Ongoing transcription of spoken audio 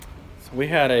We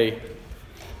had a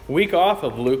week off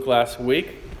of Luke last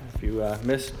week. If you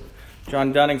missed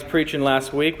John Dunning's preaching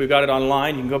last week, we got it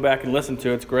online. You can go back and listen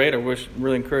to it. It's great. I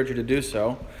really encourage you to do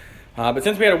so. But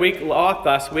since we had a week off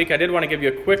last week, I did want to give you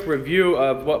a quick review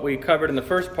of what we covered in the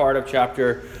first part of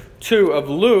chapter 2 of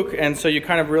Luke, and so you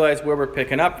kind of realize where we're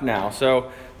picking up now. So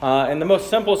in the most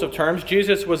simplest of terms,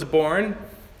 Jesus was born,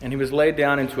 and he was laid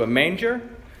down into a manger.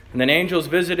 And then angels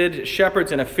visited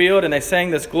shepherds in a field, and they sang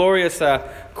this glorious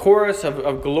chorus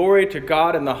of glory to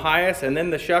God in the highest. And then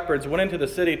the shepherds went into the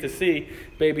city to see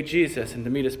baby Jesus and to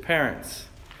meet his parents.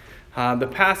 The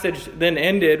passage then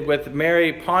ended with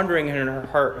Mary pondering in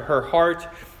her heart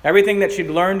everything that she'd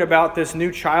learned about this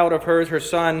new child of hers, her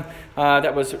son,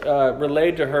 that was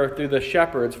relayed to her through the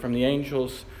shepherds from the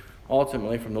angels,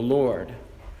 ultimately from the Lord.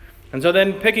 And so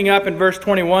then picking up in verse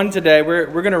 21 today, we're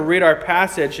going to read our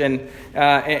passage in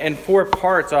 4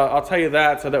 parts. I'll tell you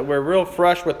that so that we're real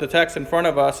fresh with the text in front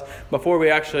of us before we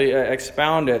actually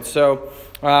expound it. So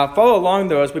follow along,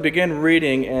 though, as we begin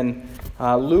reading in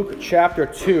Luke chapter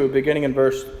 2, beginning in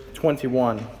verse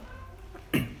 21.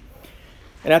 And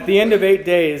at the end of 8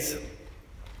 days,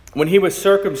 when he was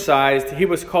circumcised, he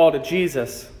was called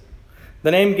Jesus,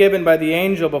 the name given by the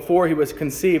angel before he was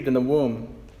conceived in the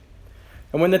womb.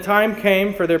 And when the time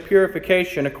came for their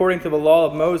purification according to the law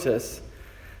of Moses,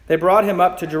 they brought him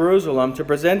up to Jerusalem to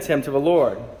present him to the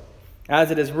Lord.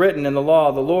 As it is written in the law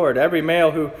of the Lord, every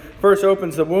male who first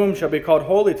opens the womb shall be called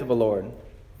holy to the Lord,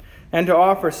 and to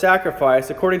offer sacrifice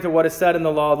according to what is said in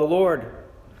the law of the Lord,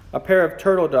 a pair of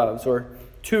turtle doves or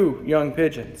 2 young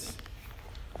pigeons.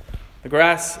 The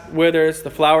grass withers,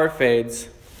 the flower fades.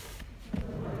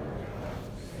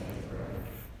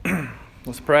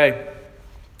 Let's pray.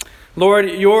 Lord,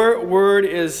 your word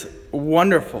is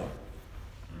wonderful.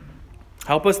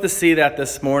 Help us to see that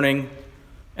this morning.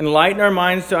 Enlighten our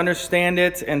minds to understand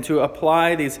it and to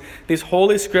apply these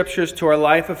holy scriptures to our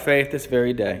life of faith this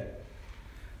very day.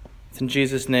 It's in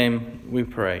Jesus' name we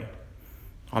pray.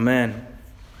 Amen.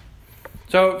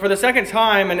 So for the second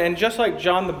time, and just like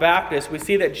John the Baptist, we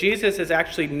see that Jesus is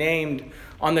actually named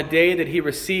on the day that he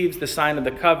receives the sign of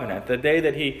the covenant, the day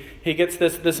that he gets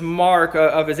this mark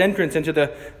of his entrance into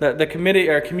the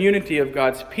community of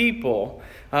God's people,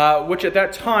 which at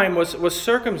that time was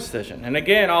circumcision. And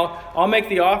again, I'll make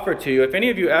the offer to you. If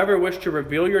any of you ever wish to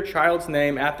reveal your child's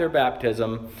name at their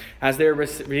baptism, as they're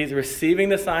receiving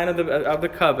the sign of the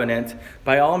covenant,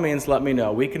 by all means let me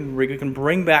know. We can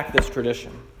bring back this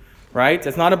tradition, right?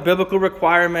 It's not a biblical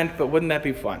requirement, but wouldn't that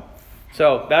be fun?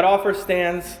 So that offer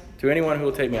stands to anyone who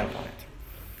will take me up on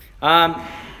it.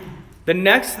 The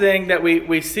next thing that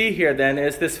we see here then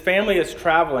is this family is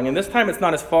traveling. And this time it's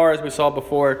not as far as we saw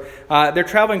before. They're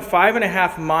traveling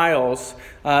 5.5 miles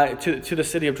to the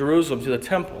city of Jerusalem, to the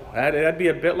temple. That'd be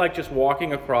a bit like just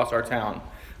walking across our town.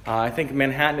 I think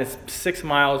Manhattan is 6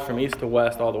 miles from east to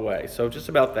west all the way. So just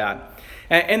about that.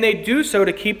 And they do so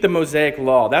to keep the Mosaic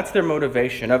law. That's their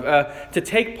motivation, to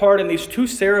take part in these 2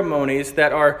 ceremonies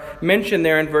that are mentioned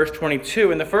there in verse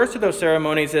 22. And the first of those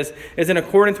ceremonies is in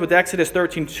accordance with Exodus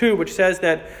 13:2, which says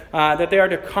that they are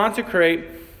to consecrate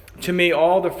to me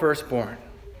all the firstborn.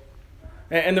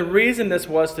 And the reason this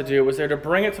was to do was they're to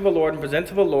bring it to the Lord and present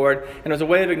to the Lord, and it was a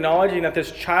way of acknowledging that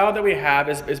this child that we have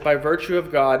is by virtue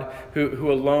of God who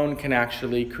alone can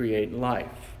actually create life.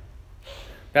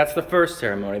 That's the first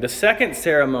ceremony. The second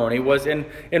ceremony was in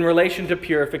relation to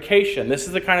purification. This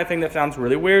is the kind of thing that sounds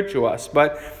really weird to us.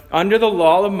 But under the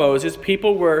law of Moses,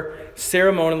 people were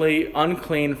ceremonially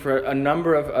unclean for a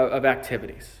number of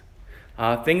activities.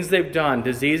 Things they've done,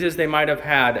 diseases they might have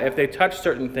had, if they touched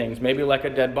certain things, maybe like a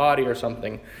dead body or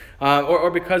something, or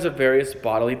because of various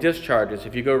bodily discharges.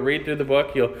 If you go read through the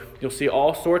book, you'll see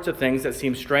all sorts of things that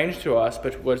seem strange to us,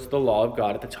 but was the law of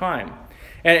God at the time.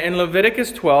 And in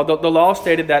Leviticus 12, the law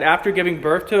stated that after giving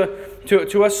birth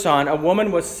to a son, a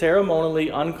woman was ceremonially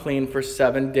unclean for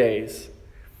 7 days,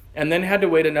 and then had to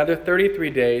wait another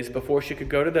 33 days before she could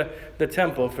go to the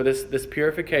temple for this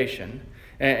purification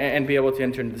and be able to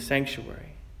enter into the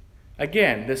sanctuary.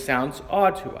 Again, this sounds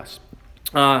odd to us.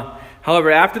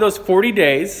 However, after those 40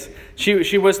 days,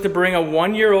 she was to bring a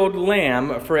 1-year-old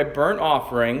lamb for a burnt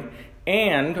offering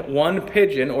and 1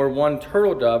 pigeon or 1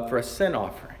 turtle dove for a sin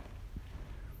offering.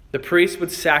 The priest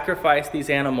would sacrifice these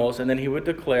animals, and then he would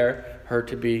declare her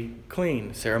to be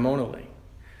clean ceremonially.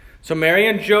 So Mary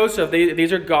and Joseph,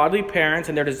 these are godly parents,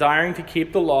 and they're desiring to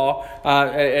keep the law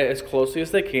as closely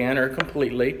as they can, or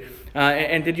completely.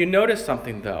 And did you notice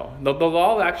something, though? The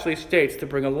law actually states to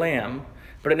bring a lamb,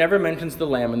 but it never mentions the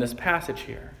lamb in this passage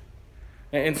here.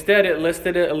 Instead, it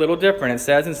listed it a little different. It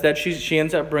says instead she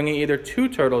ends up bringing either 2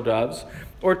 turtle doves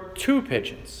or 2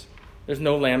 pigeons. There's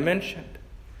no lamb mentioned.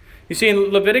 You see,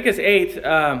 in Leviticus 8,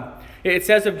 it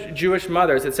says of Jewish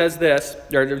mothers, it says this,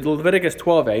 or Leviticus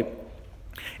 12:8,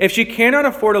 if she cannot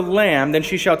afford a lamb, then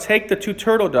she shall take the 2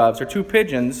 turtle doves or 2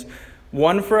 pigeons,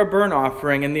 one for a burnt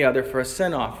offering and the other for a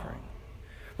sin offering.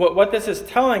 What this is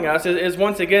telling us is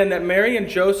once again that Mary and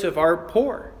Joseph are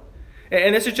poor.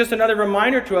 And this is just another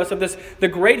reminder to us of the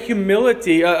great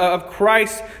humility of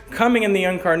Christ coming in the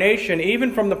incarnation,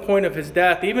 even from the point of his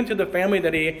death, even to the family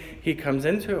that he comes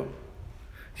into.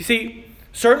 You see,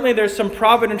 certainly there's some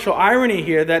providential irony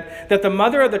here that the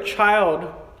mother of the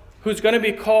child who's going to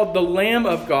be called the Lamb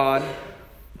of God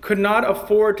could not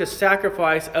afford to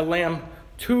sacrifice a lamb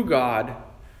to God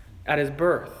at his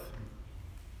birth.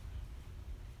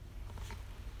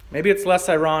 Maybe it's less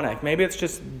ironic. Maybe it's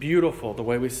just beautiful the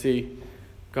way we see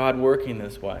God working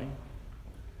this way.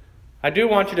 I do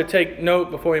want you to take note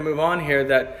before we move on here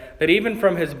that even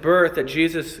from his birth that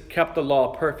Jesus kept the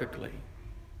law perfectly.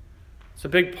 It's a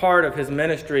big part of his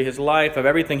ministry, his life, of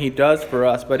everything he does for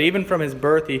us. But even from his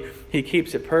birth, he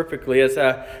keeps it perfectly. As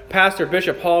Pastor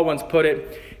Bishop Hall once put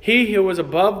it, he who was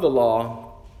above the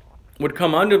law would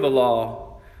come under the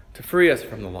law to free us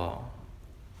from the law.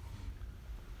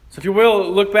 So if you will,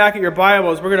 look back at your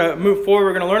Bibles. We're going to move forward.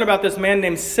 We're going to learn about this man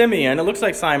named Simeon. It looks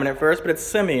like Simon at first, but it's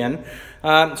Simeon.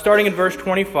 Starting in verse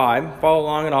 25. Follow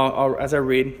along and as I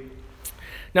read.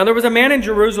 Now there was a man in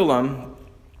Jerusalem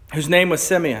whose name was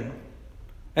Simeon.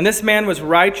 And this man was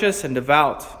righteous and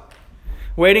devout,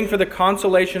 waiting for the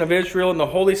consolation of Israel, and the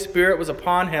Holy Spirit was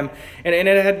upon him. And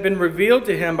it had been revealed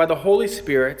to him by the Holy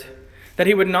Spirit that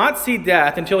he would not see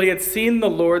death until he had seen the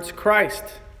Lord's Christ.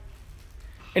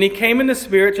 And he came in the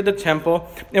Spirit to the temple,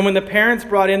 and when the parents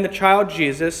brought in the child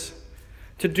Jesus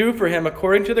to do for him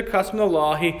according to the custom of the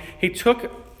law, he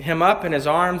took him up in his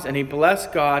arms, and he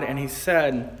blessed God, and he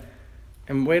said,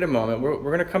 and wait a moment, we're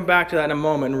going to come back to that in a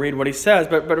moment and read what he says,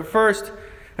 but first,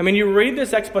 I mean, you read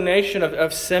this explanation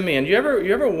of Simeon. You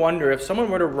ever wonder if someone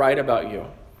were to write about you,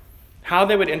 how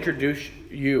they would introduce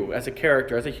you as a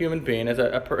character, as a human being, as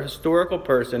a historical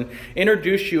person,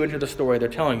 introduce you into the story they're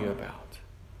telling you about?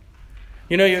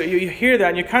 You know, you hear that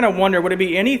and you kind of wonder, would it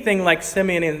be anything like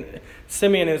Simeon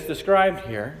is described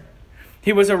here?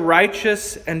 He was a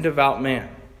righteous and devout man.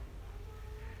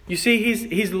 You see,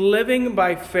 he's living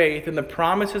by faith in the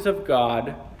promises of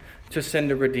God to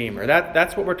send a Redeemer.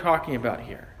 That's what we're talking about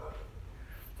here.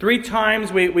 3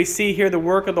 times we see here the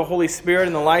work of the Holy Spirit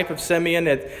in the life of Simeon.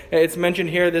 It's mentioned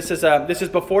here. This is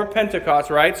before Pentecost,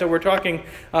 right? So we're talking,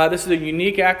 this is a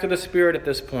unique act of the Spirit at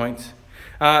this point.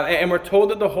 And we're told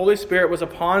that the Holy Spirit was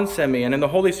upon Simeon, and the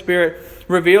Holy Spirit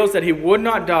reveals that he would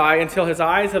not die until his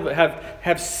eyes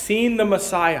have seen the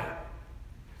Messiah.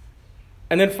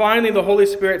 And then finally, the Holy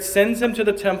Spirit sends him to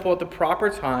the temple at the proper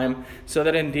time so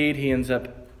that indeed he ends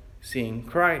up seeing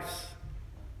Christ.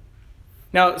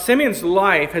 Now, Simeon's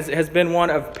life has been one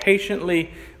of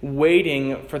patiently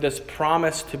waiting for this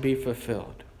promise to be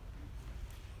fulfilled.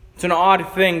 It's an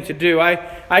odd thing to do.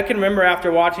 I can remember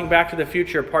after watching Back to the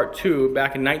Future Part 2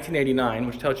 back in 1989,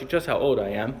 which tells you just how old I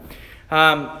am,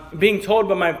 being told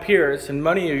by my peers, and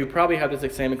many of you probably have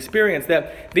this same experience,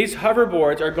 that these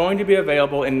hoverboards are going to be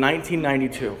available in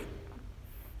 1992.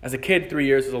 As a kid, 3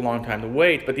 years is a long time to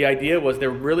wait, but the idea was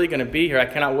they're really going to be here. I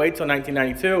cannot wait till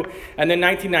 1992. And then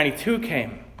 1992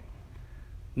 came.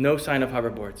 No sign of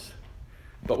hoverboards.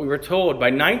 But we were told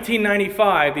by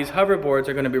 1995, these hoverboards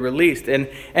are going to be released. And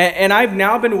I've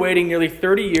now been waiting nearly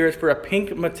 30 years for a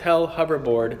pink Mattel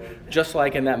hoverboard, just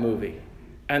like in that movie.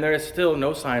 And there is still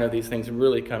no sign of these things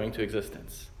really coming to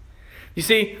existence. You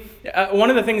see, one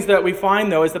of the things that we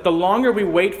find, though, is that the longer we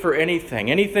wait for anything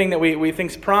that we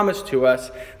think is promised to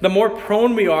us, the more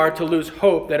prone we are to lose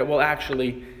hope that it will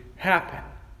actually happen.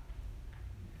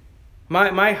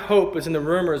 My hope is in the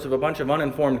rumors of a bunch of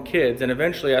uninformed kids, and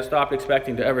eventually I stopped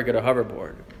expecting to ever get a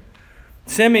hoverboard.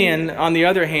 Simeon, on the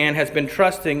other hand, has been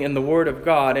trusting in the Word of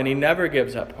God, and he never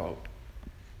gives up hope.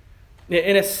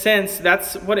 In a sense,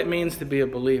 that's what it means to be a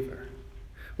believer.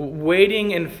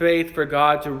 Waiting in faith for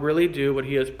God to really do what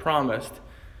he has promised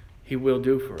he will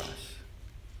do for us.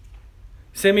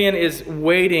 Simeon is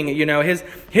waiting,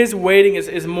 his waiting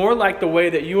is more like the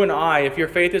way that you and I, if your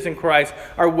faith is in Christ,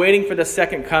 are waiting for the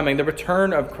second coming, the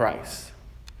return of Christ.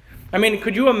 I mean,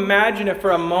 could you imagine it for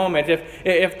a moment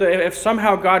if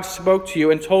somehow God spoke to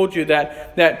you and told you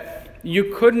that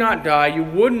you could not die, you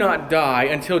would not die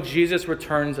until Jesus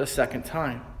returns a second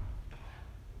time?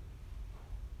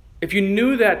 If you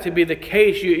knew that to be the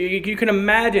case, you can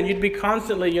imagine you'd be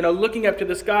constantly, looking up to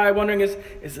the sky, wondering,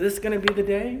 is this going to be the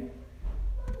day?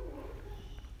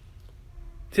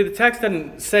 See, the text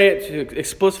doesn't say it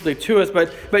explicitly to us,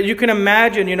 but you can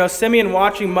imagine, Simeon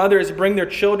watching mothers bring their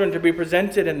children to be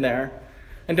presented in there.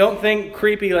 And don't think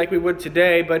creepy like we would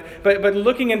today, but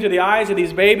looking into the eyes of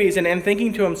these babies and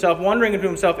thinking to himself, wondering to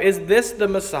himself, is this the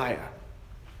Messiah?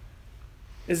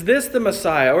 Is this the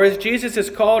Messiah? Or as Jesus is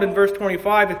called in verse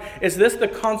 25, is this the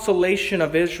consolation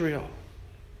of Israel?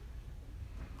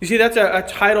 You see, that's a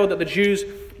title that the Jews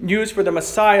use for the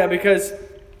Messiah because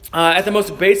at the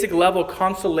most basic level,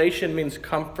 consolation means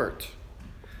comfort.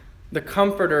 The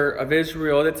comforter of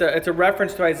Israel. It's a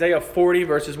reference to Isaiah 40,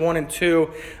 verses 1 and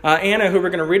 2. Anna, who we're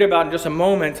going to read about in just a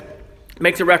moment,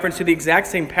 makes a reference to the exact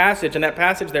same passage. And that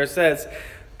passage there says,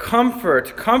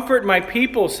 comfort my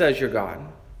people, says your God.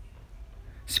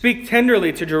 Speak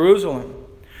tenderly to Jerusalem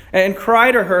and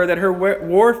cry to her that her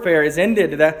warfare is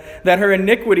ended, that her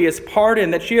iniquity is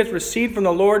pardoned, that she has received from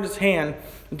the Lord's hand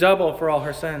double for all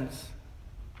her sins.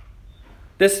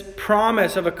 This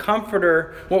promise of a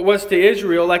comforter, what was to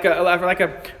Israel like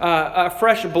a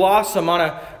fresh blossom on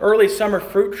an early summer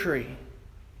fruit tree.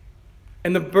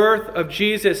 And the birth of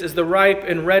Jesus is the ripe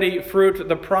and ready fruit.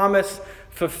 The promise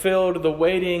fulfilled. The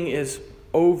waiting is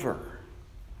over.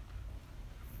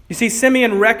 You see,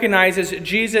 Simeon recognizes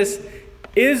Jesus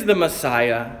is the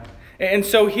Messiah. And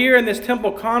so here in this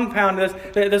temple compound,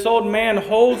 this old man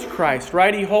holds Christ,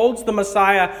 right? He holds the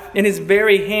Messiah in his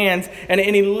very hands and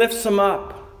he lifts him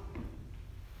up.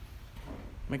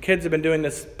 My kids have been doing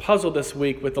this puzzle this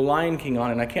week with the Lion King on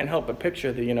it, and I can't help but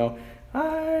picture the,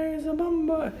 eyes of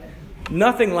Bumba.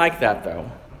 Nothing like that, though.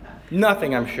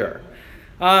 Nothing, I'm sure.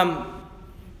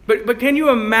 But can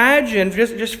you imagine,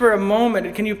 just for a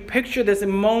moment, can you picture this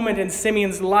moment in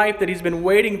Simeon's life that he's been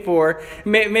waiting for?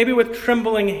 Maybe with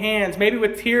trembling hands, maybe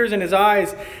with tears in his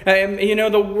eyes.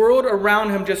 The world around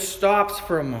him just stops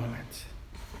for a moment.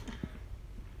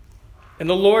 And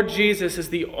the Lord Jesus is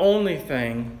the only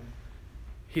thing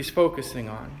he's focusing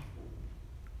on.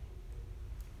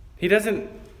 He doesn't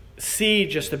see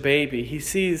just a baby. He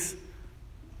sees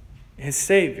his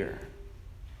Savior.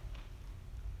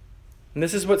 And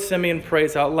this is what Simeon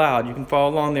prays out loud. You can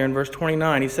follow along there in verse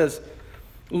 29. He says,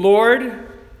 Lord,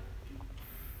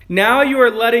 now you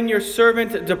are letting your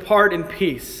servant depart in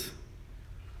peace,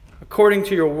 according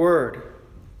to your word.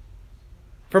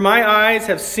 For my eyes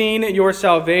have seen your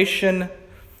salvation,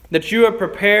 that you have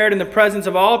prepared in the presence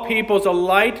of all peoples a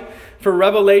light for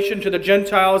revelation to the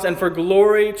Gentiles and for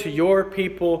glory to your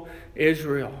people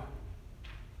Israel.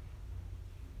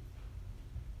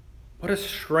 What a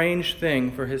strange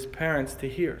thing for his parents to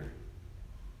hear.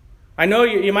 I know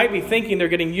you might be thinking they're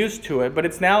getting used to it, but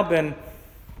it's now been,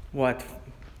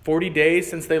 40 days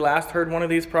since they last heard one of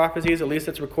these prophecies? At least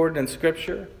it's recorded in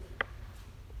Scripture.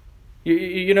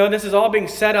 This is all being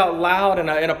said out loud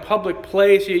in a public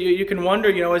place. You can wonder,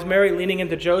 is Mary leaning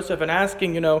into Joseph and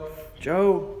asking,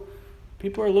 Joe,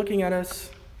 people are looking at us.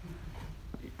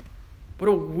 What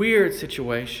a weird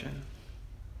situation.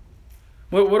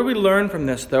 What do we learn from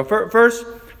this, though? First,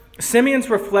 Simeon's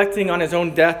reflecting on his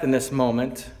own death in this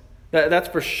moment. That's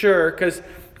for sure, because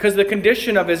the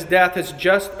condition of his death has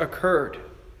just occurred.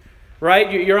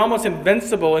 Right? You're almost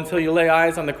invincible until you lay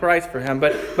eyes on the Christ for him.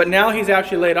 But now he's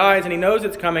actually laid eyes and he knows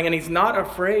it's coming and he's not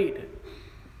afraid.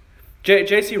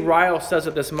 J.C. Ryle says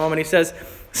at this moment, he says,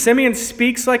 Simeon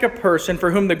speaks like a person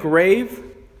for whom the grave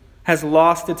has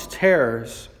lost its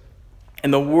terrors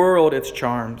and the world its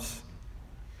charms.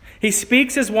 He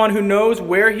speaks as one who knows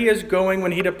where he is going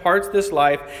when he departs this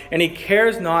life and he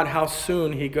cares not how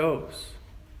soon he goes.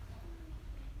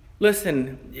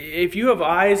 Listen, if you have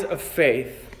eyes of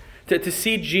faith, to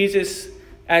see Jesus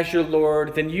as your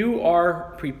Lord, then you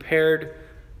are prepared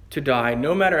to die.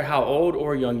 No matter how old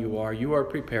or young you are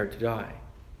prepared to die.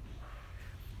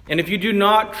 And if you do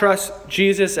not trust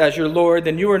Jesus as your Lord,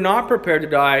 then you are not prepared to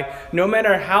die. No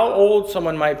matter how old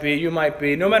someone might be, you might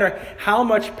be, no matter how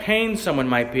much pain someone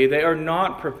might be, they are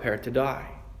not prepared to die.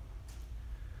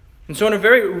 And so in a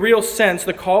very real sense,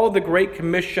 the call of the Great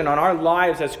Commission on our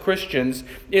lives as Christians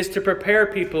is to prepare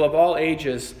people of all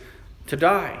ages to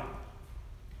die.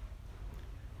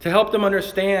 To help them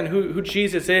understand who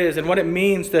Jesus is and what it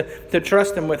means to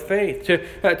trust him with faith.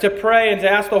 To pray and to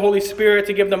ask the Holy Spirit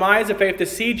to give them eyes of faith to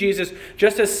see Jesus,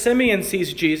 just as Simeon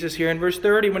sees Jesus here in verse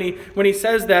 30. When he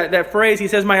says that phrase, he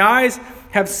says, my eyes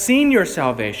have seen your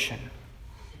salvation.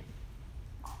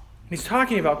 He's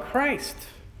talking about Christ.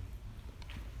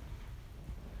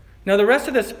 Now, the rest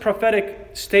of this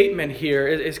prophetic statement here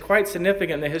is quite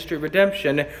significant in the history of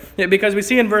redemption, because we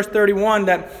see in verse 31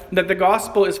 that the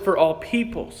gospel is for all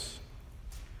peoples.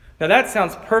 Now, that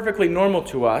sounds perfectly normal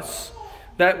to us.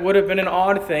 That would have been an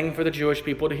odd thing for the Jewish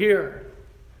people to hear.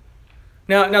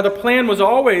 Now the plan was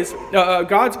always,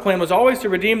 God's plan was always to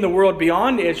redeem the world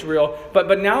beyond Israel,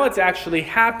 but now it's actually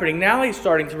happening. Now he's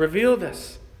starting to reveal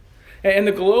this. And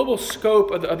the global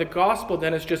scope of the gospel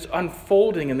then is just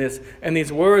unfolding in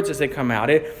these words as they come out.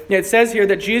 It says here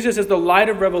that Jesus is the light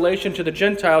of revelation to the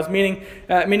Gentiles, meaning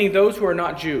those who are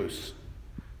not Jews.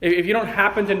 If you don't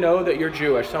happen to know that you're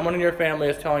Jewish, someone in your family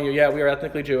is telling you, yeah, we are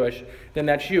ethnically Jewish, then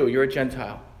that's you. You're a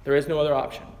Gentile. There is no other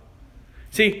option.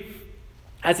 See,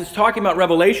 as it's talking about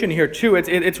revelation here too,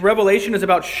 it's revelation is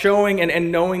about showing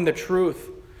and knowing the truth.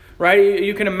 Right?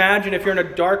 You can imagine if you're in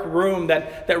a dark room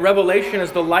that revelation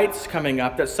is the lights coming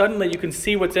up, that suddenly you can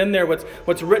see what's in there,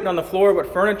 what's written on the floor,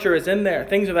 what furniture is in there,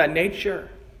 things of that nature.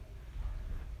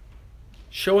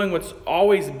 Showing what's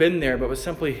always been there but was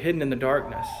simply hidden in the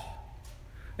darkness.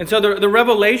 And so the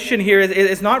revelation here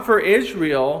is not for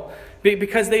Israel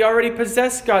because they already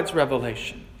possess God's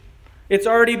revelation. It's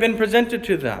already been presented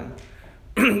to them.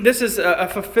 This is a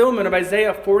fulfillment of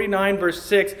Isaiah 49 verse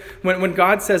 6 when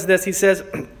God says this. He says,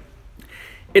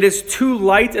 "It is too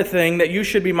light a thing that you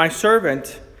should be my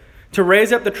servant, to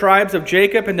raise up the tribes of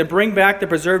Jacob and to bring back the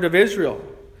preserved of Israel.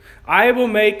 I will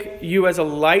make you as a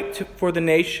light for the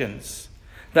nations,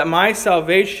 that my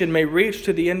salvation may reach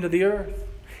to the end of the earth."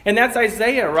 And that's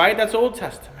Isaiah, right? That's Old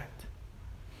Testament.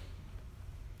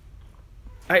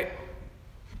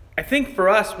 I think for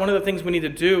us, one of the things we need to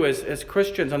do as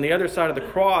Christians on the other side of the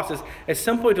cross is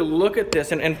simply to look at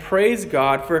this and praise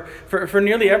God for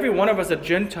nearly every one of us a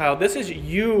Gentile. This is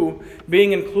you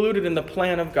being included in the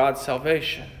plan of God's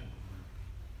salvation.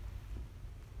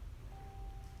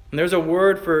 And there's a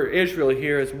word for Israel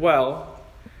here as well.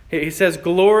 He says,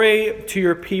 "Glory to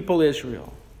your people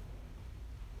Israel."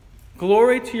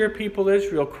 Glory to your people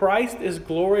Israel. Christ is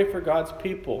glory for God's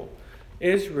people,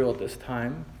 Israel at this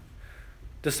time.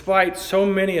 Despite so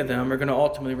many of them are going to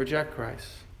ultimately reject Christ.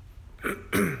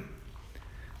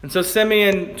 And so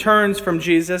Simeon turns from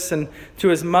Jesus and to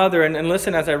his mother, and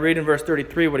listen as I read in verse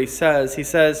 33 what he says. He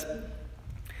says,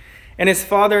 and his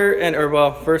father,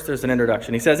 first there's an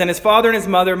introduction. He says, "And his father and his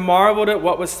mother marveled at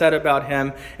what was said about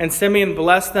him, and Simeon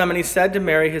blessed them, and he said to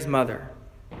Mary his mother,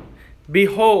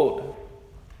 'Behold,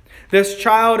 this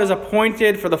child is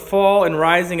appointed for the fall and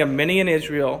rising of many in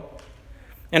Israel,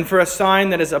 and for a sign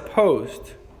that is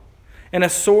opposed. And a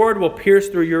sword will pierce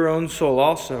through your own soul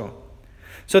also,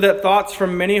 so that thoughts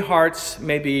from many hearts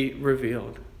may be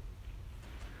revealed.'"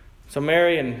 So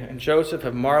Mary and Joseph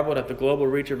have marveled at the global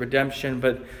reach of redemption,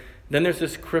 but then there's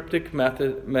this cryptic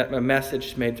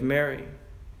message made to Mary.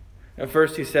 At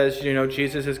first he says,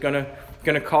 Jesus is going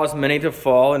to cause many to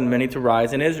fall and many to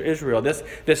rise in Israel. This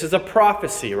is a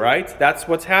prophecy, right? That's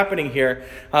what's happening here.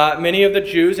 Many of the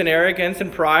Jews in arrogance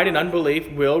and pride and unbelief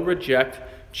will reject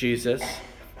Jesus,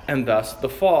 and thus the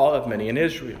fall of many in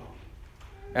Israel.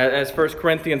 As 1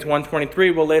 Corinthians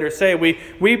 1:23 will later say,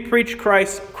 we preach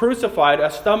Christ crucified, a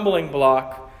stumbling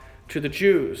block to the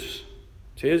Jews,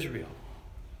 to Israel.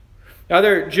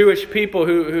 Other Jewish people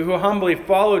who humbly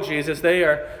follow Jesus,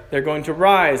 they're going to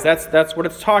rise. That's what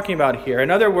it's talking about here. In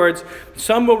other words,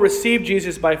 some will receive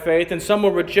Jesus by faith and some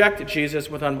will reject Jesus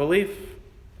with unbelief.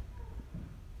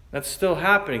 That's still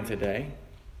happening today.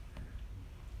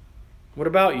 What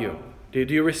about you? Do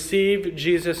you receive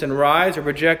Jesus and rise or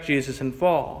reject Jesus and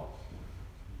fall?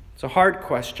 It's a hard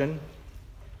question.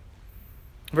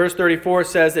 Verse 34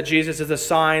 says that Jesus is a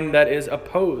sign that is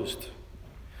opposed.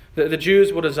 The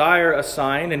Jews will desire a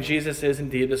sign, and Jesus is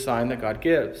indeed the sign that God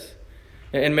gives.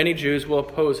 And many Jews will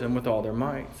oppose him with all their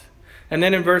might. And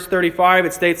then in verse 35,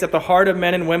 it states that the heart of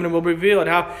men and women will be revealed.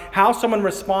 How someone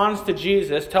responds to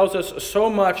Jesus tells us so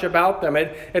much about them.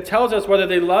 It tells us whether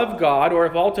they love God or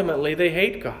if ultimately they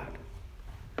hate God.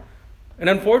 And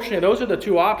unfortunately, those are the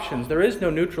two options. There is no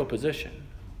neutral position.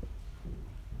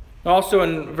 Also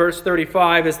in verse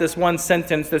 35 is this one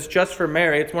sentence that's just for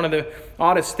Mary. It's one of the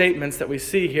oddest statements that we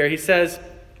see here. He says,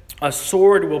 "A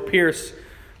sword will pierce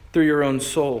through your own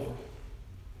soul."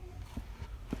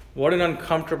 What an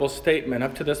uncomfortable statement.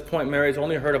 Up to this point, Mary's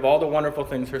only heard of all the wonderful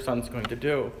things her son's going to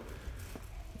do.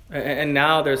 And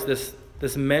now there's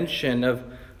this mention of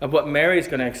what Mary's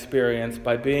going to experience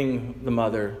by being the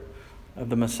mother of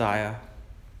the Messiah,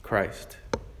 Christ.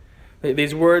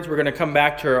 These words were going to come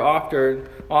back to her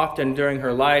often during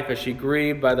her life as she was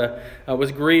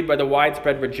grieved by the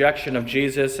widespread rejection of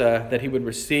Jesus that he would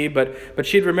receive. But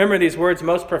she'd remember these words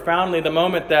most profoundly the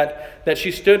moment that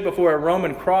she stood before a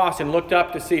Roman cross and looked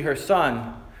up to see her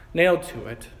son nailed to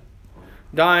it,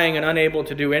 dying and unable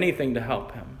to do anything to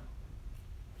help him.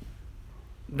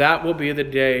 That will be the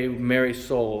day Mary's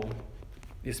soul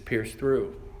is pierced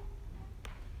through.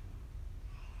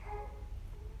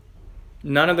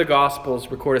 None of the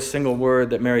Gospels record a single word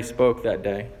that Mary spoke that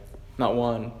day. Not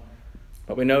one.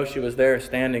 But we know she was there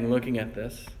standing looking at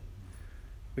this.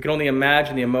 We can only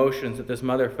imagine the emotions that this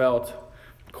mother felt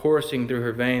coursing through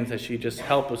her veins as she just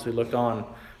helplessly looked on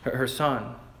her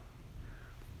son.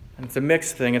 And it's a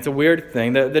mixed thing. It's a weird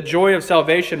thing. The joy of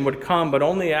salvation would come, but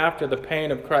only after the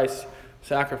pain of Christ's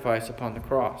sacrifice upon the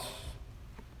cross.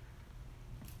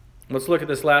 Let's look at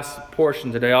this last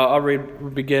portion today. I'll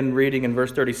begin reading in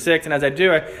verse 36. And as I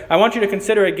do, I want you to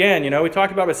consider again, we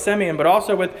talked about with Simeon, but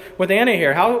also with Anna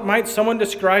here. How might someone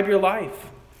describe your life?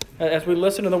 As we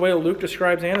listen to the way Luke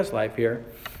describes Anna's life here.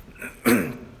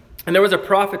 And there was a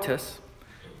prophetess,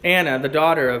 Anna, the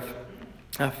daughter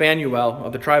of Phanuel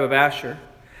of the tribe of Asher.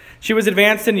 She was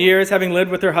advanced in years, having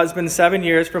lived with her husband 7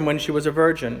 years from when she was a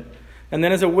virgin, and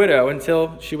then as a widow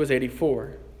until she was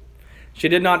 84. She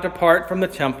did not depart from the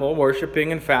temple,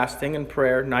 worshiping and fasting and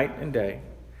prayer night and day.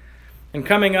 And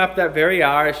coming up that very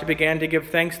hour, she began to give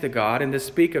thanks to God and to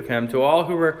speak of him to all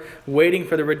who were waiting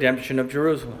for the redemption of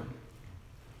Jerusalem.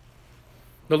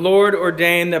 The Lord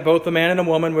ordained that both a man and a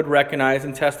woman would recognize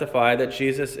and testify that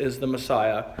Jesus is the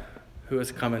Messiah who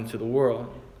has come into the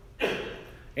world.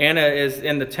 Anna is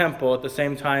in the temple at the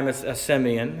same time as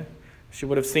Simeon. She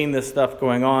would have seen this stuff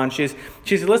going on. She's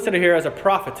listed here as a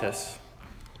prophetess.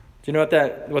 Do you know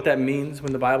what that means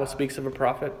when the Bible speaks of a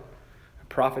prophet? A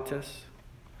prophetess?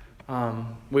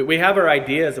 We have our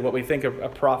ideas of what we think a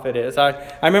prophet is. I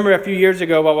remember a few years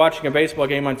ago while watching a baseball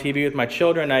game on TV with my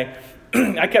children,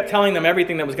 I kept telling them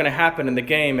everything that was going to happen in the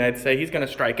game. I'd say he's going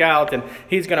to strike out and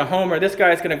he's going to homer. This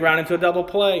guy's going to ground into a double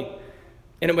play.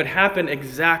 And it would happen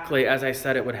exactly as I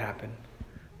said it would happen.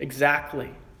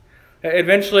 Exactly.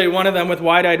 Eventually, one of them with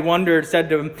wide-eyed wonder said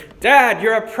to him, "Dad,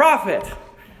 you're a prophet."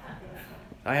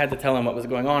 I had to tell him what was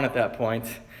going on at that point.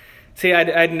 See,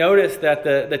 I'd noticed that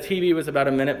the TV was about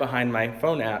a minute behind my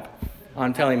phone app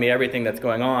on telling me everything that's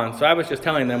going on. So I was just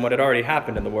telling them what had already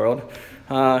happened in the world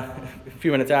a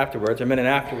few minutes afterwards, a minute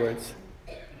afterwards.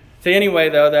 See, anyway,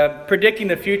 though, predicting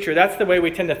the future, that's the way we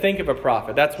tend to think of a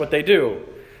prophet. That's what they do.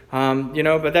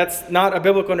 But that's not a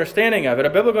biblical understanding of it. A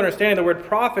biblical understanding of the word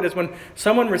prophet is when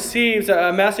someone receives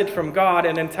a message from God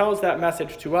and then tells that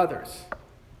message to others.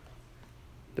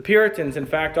 The Puritans, in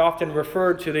fact, often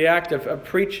referred to the act of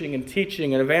preaching and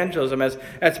teaching and evangelism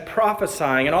as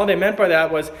prophesying. And all they meant by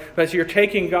that was you're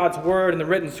taking God's word and the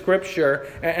written scripture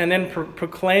and then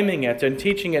proclaiming it and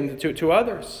teaching it to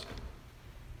others.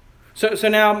 So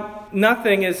now,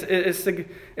 nothing is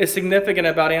significant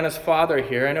about Anna's father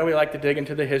here. I know we like to dig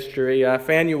into the history.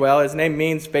 Phanuel, his name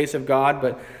means face of God,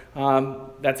 but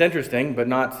that's interesting, but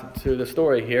not to the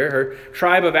story here. Her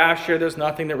tribe of Asher, there's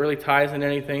nothing that really ties in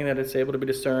anything that is able to be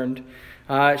discerned.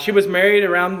 She was married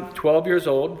around 12 years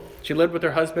old. She lived with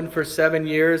her husband for 7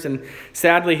 years, and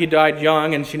sadly he died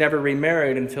young, and she never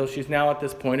remarried until she's now at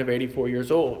this point of 84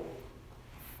 years old.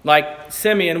 Like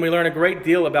Simeon, we learn a great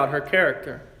deal about her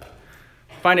character.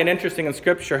 I find it interesting in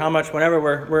Scripture how much whenever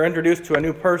we're introduced to a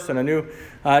new person, a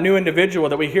new individual,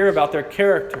 that we hear about their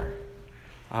character.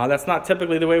 That's not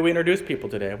typically the way we introduce people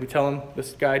today. We tell them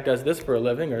this guy does this for a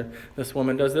living, or this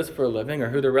woman does this for a living, or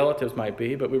who their relatives might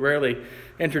be, but we rarely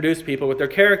introduce people with their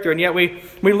character. And yet we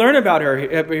learn about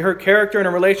her character and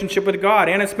her relationship with God.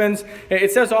 Anna spends, it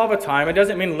says all the time, it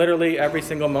doesn't mean literally every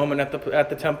single moment at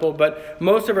the temple, but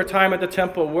most of her time at the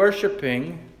temple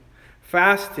worshiping,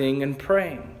 fasting, and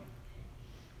praying.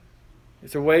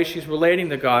 It's a way she's relating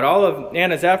to God. All of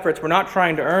Anna's efforts were not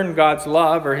trying to earn God's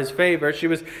love or his favor. She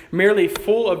was merely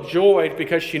full of joy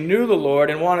because she knew the Lord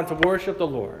and wanted to worship the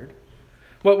Lord.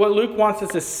 What Luke wants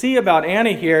us to see about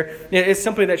Anna here is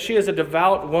simply that she is a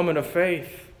devout woman of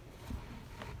faith.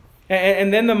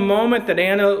 And then the moment that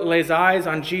Anna lays eyes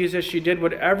on Jesus, she did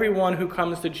what everyone who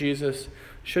comes to Jesus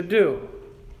should do.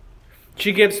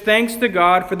 She gives thanks to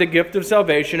God for the gift of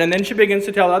salvation, and then she begins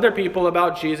to tell other people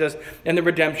about Jesus and the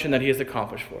redemption that he has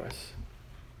accomplished for us.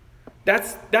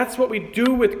 That's what we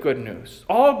do with good news.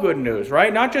 All good news,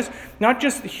 right? Not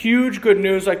just huge good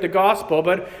news like the gospel,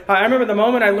 but I remember the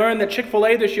moment I learned that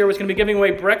Chick-fil-A this year was going to be giving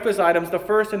away breakfast items the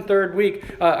first and third week,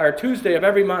 or Tuesday of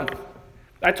every month.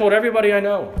 I told everybody I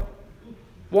know.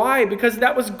 Why? Because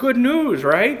that was good news,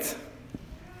 right?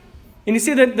 And you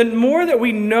see that the more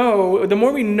we know, and the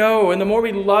more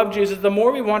we love Jesus, the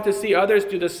more we want to see others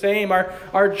do the same.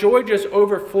 Our joy just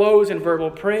overflows in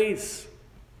verbal praise.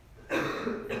 I'll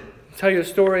tell you a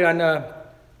story on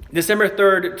December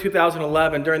 3rd,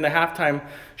 2011, during the halftime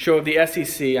show of the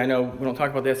SEC. I know we don't talk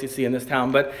about the SEC in this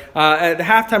town, but at the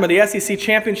halftime of the SEC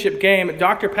championship game,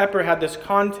 Dr. Pepper had this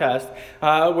contest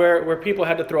where people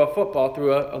had to throw a football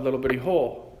through a little bitty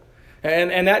hole.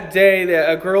 And that day,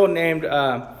 a girl named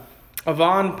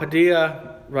Yvonne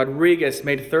Padilla Rodriguez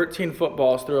made 13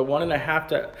 footballs through a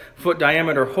 1.5 foot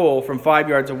diameter hole from 5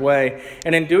 yards away.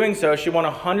 And in doing so, she won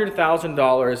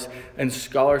 $100,000 in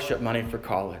scholarship money for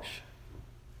college.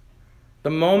 The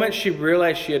moment she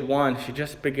realized she had won, she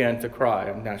just began to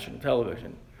cry on national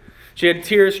television. She had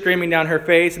tears streaming down her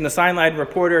face, and the sign language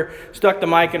reporter stuck the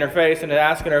mic in her face and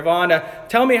asking her, "Yvonne,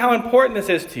 tell me how important this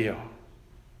is to you."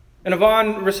 And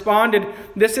Yvonne responded,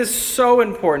 "This is so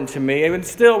important to me." And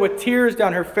still, with tears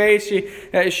down her face,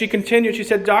 she continued. She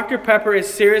said, "Dr. Pepper is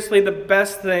seriously the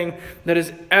best thing that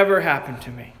has ever happened to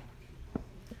me."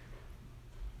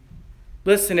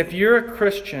 Listen, if you're a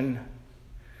Christian,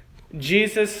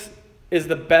 Jesus is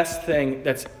the best thing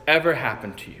that's ever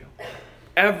happened to you.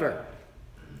 Ever.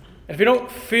 And if you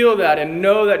don't feel that and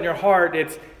know that in your heart,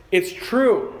 it's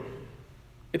true.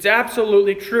 It's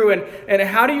absolutely true. And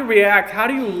how do you react? How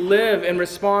do you live in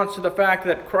response to the fact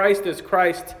that Christ is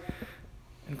Christ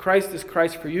and Christ is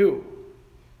Christ for you?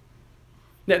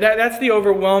 That's the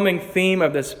overwhelming theme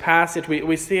of this passage.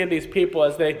 We see these people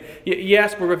as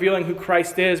yes, we're revealing who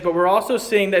Christ is, but we're also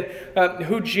seeing that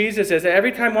who Jesus is.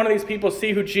 Every time one of these people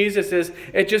see who Jesus is,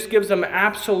 it just gives them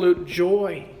absolute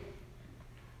joy.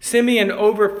 Simeon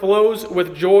overflows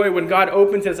with joy when God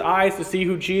opens his eyes to see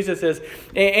who Jesus is.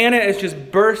 Anna is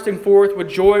just bursting forth with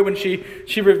joy when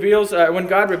when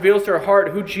God reveals to her heart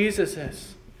who Jesus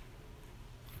is.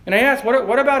 And I ask,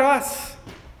 what about us?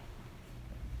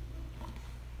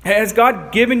 Has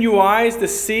God given you eyes to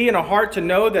see and a heart to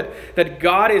know that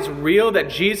God is real, that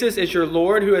Jesus is your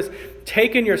Lord, who has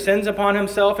taken your sins upon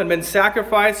himself and been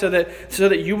sacrificed so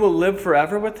that you will live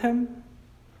forever with him?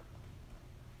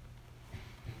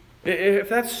 If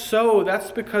that's so,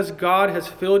 that's because God has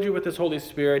filled you with his Holy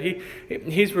Spirit.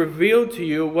 He's revealed to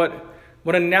you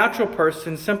what a natural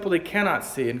person simply cannot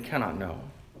see and cannot know.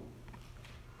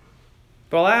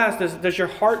 But I'll ask, does your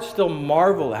heart still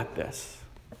marvel at this?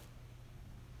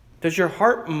 Does your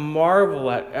heart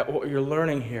marvel at what you're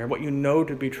learning here, what you know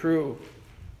to be true?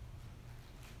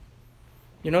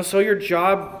 So your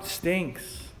job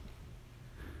stinks.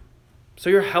 So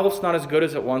your health's not as good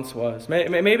as it once was.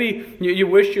 Maybe you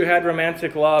wish you had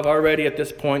romantic love already at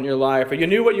this point in your life, or you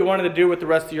knew what you wanted to do with the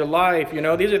rest of your life.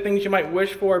 These are things you might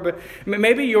wish for, but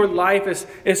maybe your life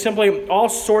is simply all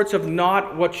sorts of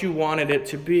not what you wanted it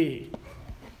to be.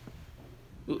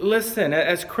 Listen,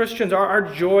 as Christians, our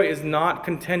joy is not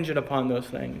contingent upon those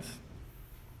things.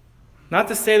 Not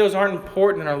to say those aren't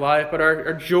important in our life, but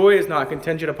our joy is not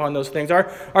contingent upon those things.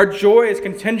 Our joy is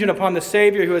contingent upon the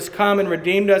Savior who has come and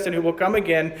redeemed us and who will come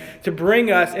again to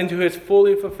bring us into his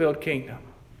fully fulfilled kingdom.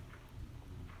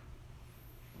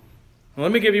 Well,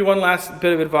 let me give you one last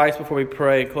bit of advice before we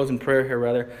pray, close in prayer here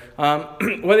rather.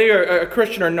 Whether you're a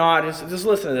Christian or not, just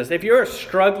listen to this. If you're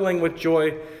struggling with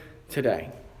joy today,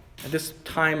 at this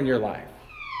time in your life,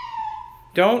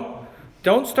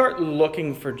 don't start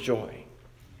looking for joy.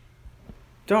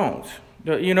 Don't.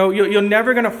 You're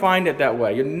never going to find it that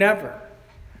way. You're never.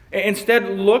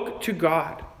 Instead, look to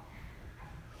God.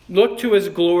 Look to his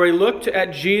glory. Look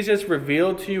at Jesus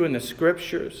revealed to you in the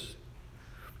scriptures.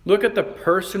 Look at the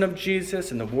person of Jesus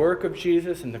and the work of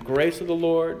Jesus and the grace of the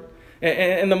Lord.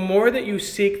 And the more that you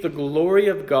seek the glory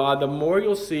of God, the more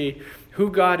you'll see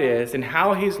who God is and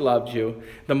how he's loved you,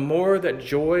 the more that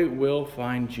joy will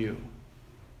find you.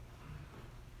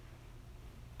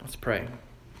 Let's pray.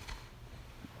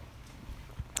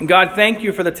 God, thank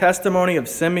you for the testimony of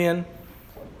Simeon,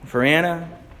 for Anna,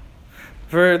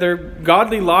 for their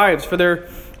godly lives, for their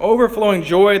overflowing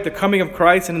joy at the coming of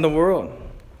Christ and in the world.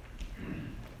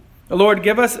 Lord,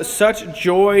 give us such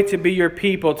joy to be your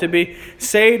people, to be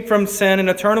saved from sin and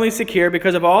eternally secure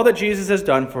because of all that Jesus has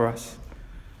done for us,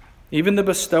 even the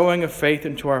bestowing of faith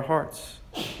into our hearts.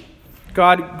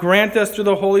 God, grant us through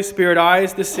the Holy Spirit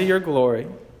eyes to see your glory.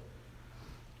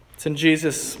 It's in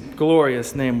Jesus'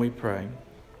 glorious name we pray.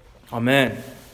 Amen.